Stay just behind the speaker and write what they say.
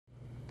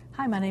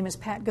Hi, my name is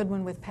Pat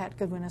Goodwin with Pat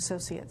Goodwin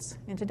Associates,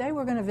 and today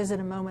we're going to visit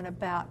a moment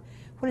about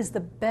what is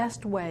the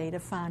best way to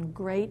find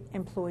great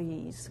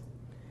employees.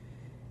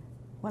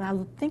 When I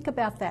think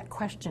about that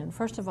question,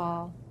 first of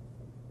all,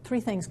 three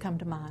things come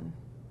to mind.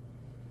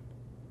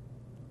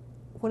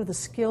 What are the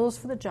skills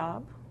for the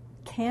job?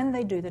 Can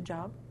they do the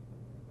job?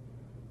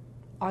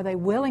 Are they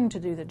willing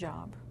to do the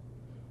job?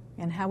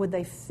 And how would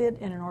they fit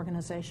in an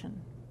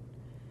organization?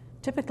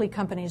 Typically,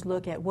 companies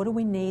look at what do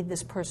we need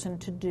this person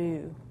to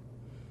do?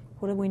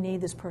 What do we need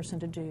this person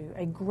to do?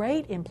 A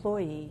great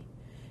employee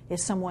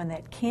is someone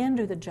that can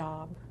do the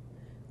job,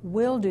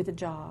 will do the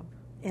job,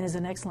 and is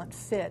an excellent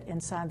fit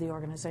inside the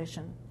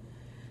organization.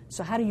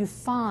 So how do you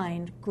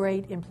find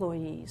great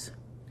employees?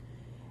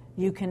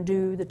 You can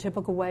do the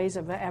typical ways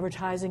of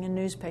advertising in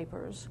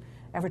newspapers,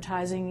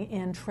 advertising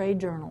in trade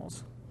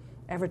journals,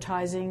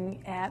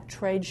 advertising at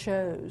trade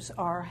shows,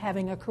 or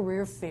having a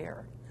career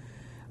fair,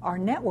 or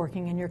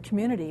networking in your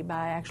community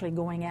by actually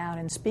going out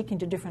and speaking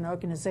to different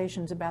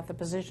organizations about the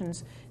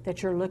positions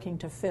that you're looking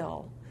to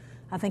fill.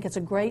 I think it's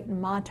a great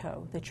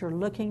motto that you're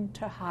looking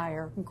to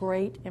hire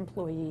great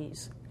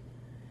employees.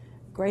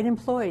 Great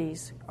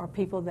employees are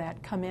people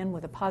that come in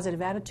with a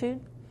positive attitude.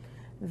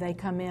 They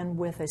come in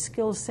with a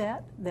skill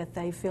set that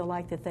they feel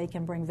like that they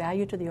can bring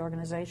value to the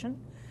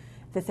organization,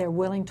 that they're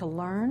willing to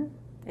learn.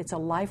 It's a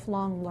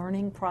lifelong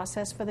learning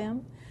process for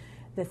them,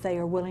 that they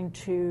are willing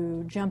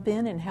to jump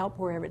in and help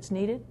wherever it's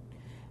needed.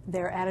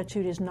 Their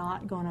attitude is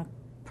not going to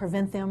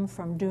prevent them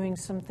from doing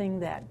something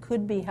that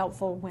could be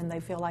helpful when they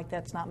feel like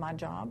that's not my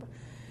job.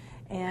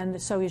 And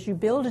so as you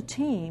build a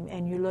team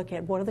and you look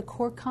at what are the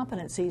core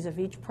competencies of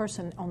each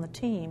person on the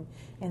team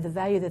and the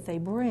value that they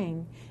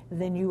bring,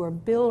 then you are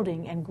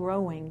building and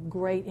growing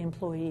great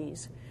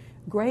employees.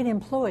 Great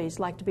employees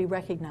like to be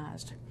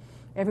recognized.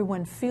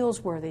 Everyone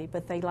feels worthy,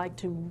 but they like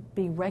to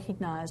be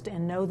recognized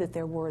and know that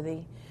they're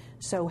worthy.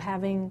 So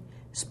having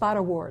spot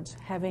awards,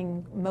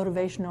 having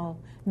motivational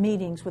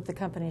meetings with the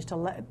companies to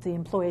let the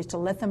employees to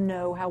let them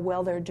know how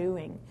well they're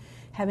doing,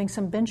 having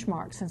some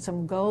benchmarks and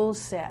some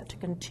goals set to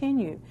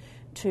continue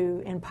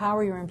to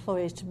empower your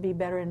employees to be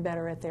better and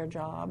better at their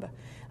job,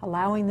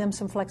 allowing them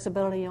some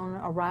flexibility on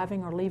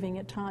arriving or leaving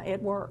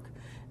at work,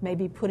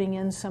 maybe putting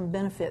in some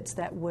benefits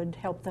that would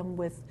help them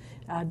with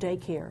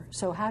daycare.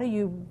 So how do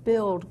you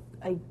build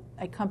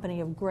a company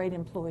of great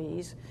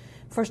employees?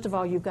 First of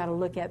all, you've got to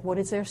look at what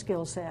is their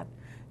skill set.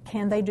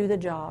 Can they do the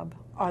job?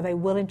 Are they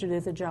willing to do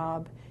the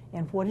job?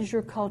 And what is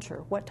your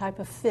culture? What type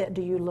of fit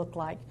do you look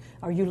like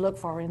or you look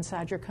for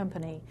inside your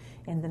company?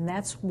 And then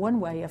that's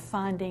one way of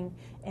finding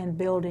and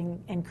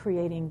building and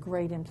creating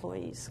great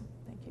employees.